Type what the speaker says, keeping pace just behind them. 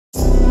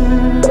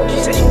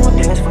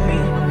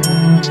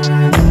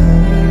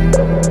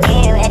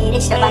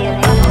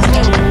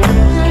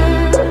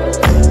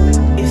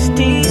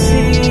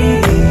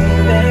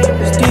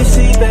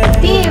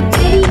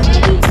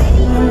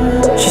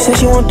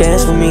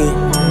dance for me.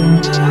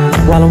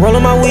 While I'm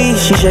rolling my weed,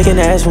 she shaking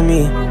ass for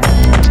me.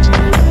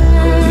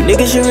 You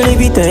niggas should really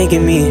be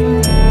thanking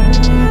me.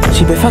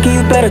 She been fucking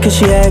you better cause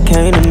she had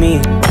came to me.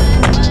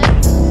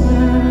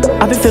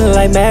 I been feeling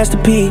like Master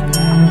P.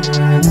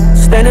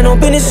 Standing on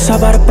business is all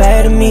about a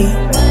bad of me.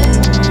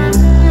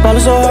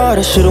 Ballin' so hard,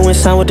 I should've went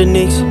signed with the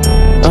Knicks.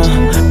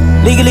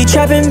 Legally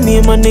trapping, me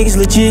and my niggas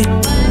legit.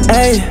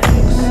 Ayy,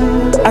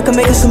 I can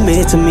make her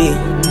submit to me.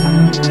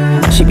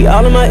 She be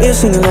all in my ear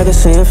singing like a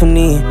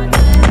symphony.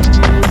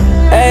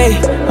 Ayy,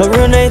 her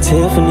real name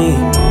Tiffany.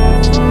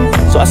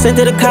 So I sent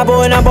her to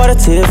Cabo and I bought a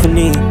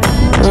Tiffany.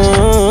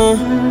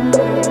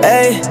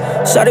 Ayy,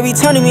 shawty be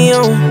turning me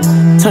on.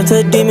 Turn to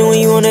a demon when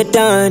you on that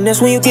dime. That's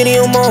when you get in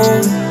your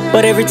mode.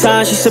 But every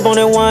time she sip on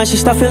that wine, she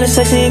start feeling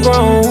sexy and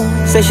grown.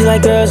 Say she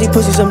like girls, eat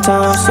pussy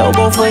sometimes, so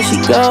both ways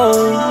she go.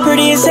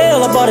 Pretty as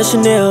hell, I bought a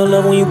Chanel,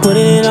 love when you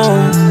putting it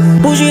on.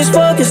 Bougie as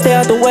fuck and stay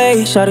out the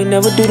way, shawty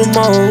never do the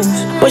most.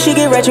 But she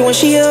get ratchet when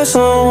she hear a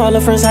song, all her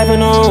friends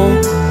hyping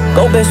on.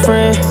 Go best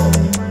friend,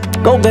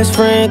 go best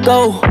friend,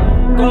 go.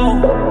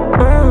 Go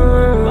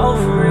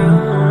for real.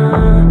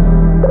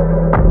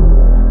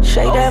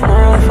 Shake that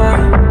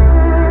motherfucker.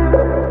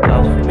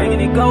 Go,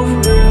 making it go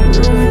for real.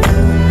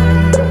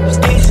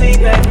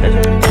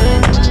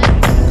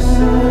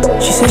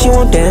 She said she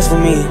won't dance for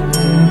me.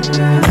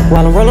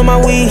 While I'm rolling my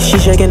weed, she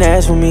shaking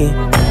ass for me.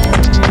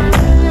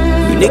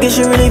 You niggas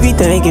should really be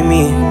thanking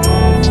me.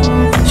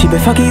 She been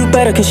fucking you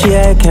better cause she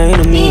had came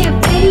to me.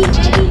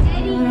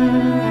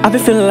 I been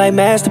feeling like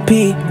Master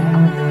P.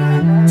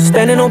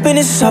 Standing on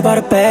business is all about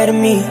a bad of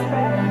me.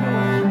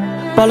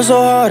 Ballin'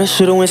 so hard, I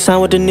should've went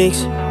signed with the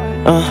Knicks.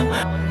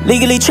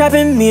 Legally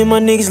trapping, me and my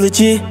niggas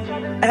legit.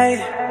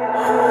 Ay,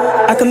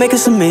 I can make her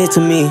submit to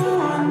me.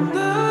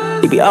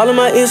 They be all in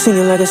my ear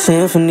singing like a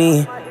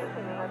symphony.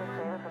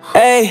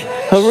 Ayy,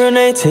 her real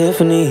name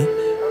Tiffany.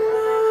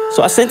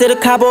 So I sent her to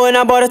Cabo and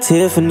I bought a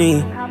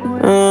Tiffany.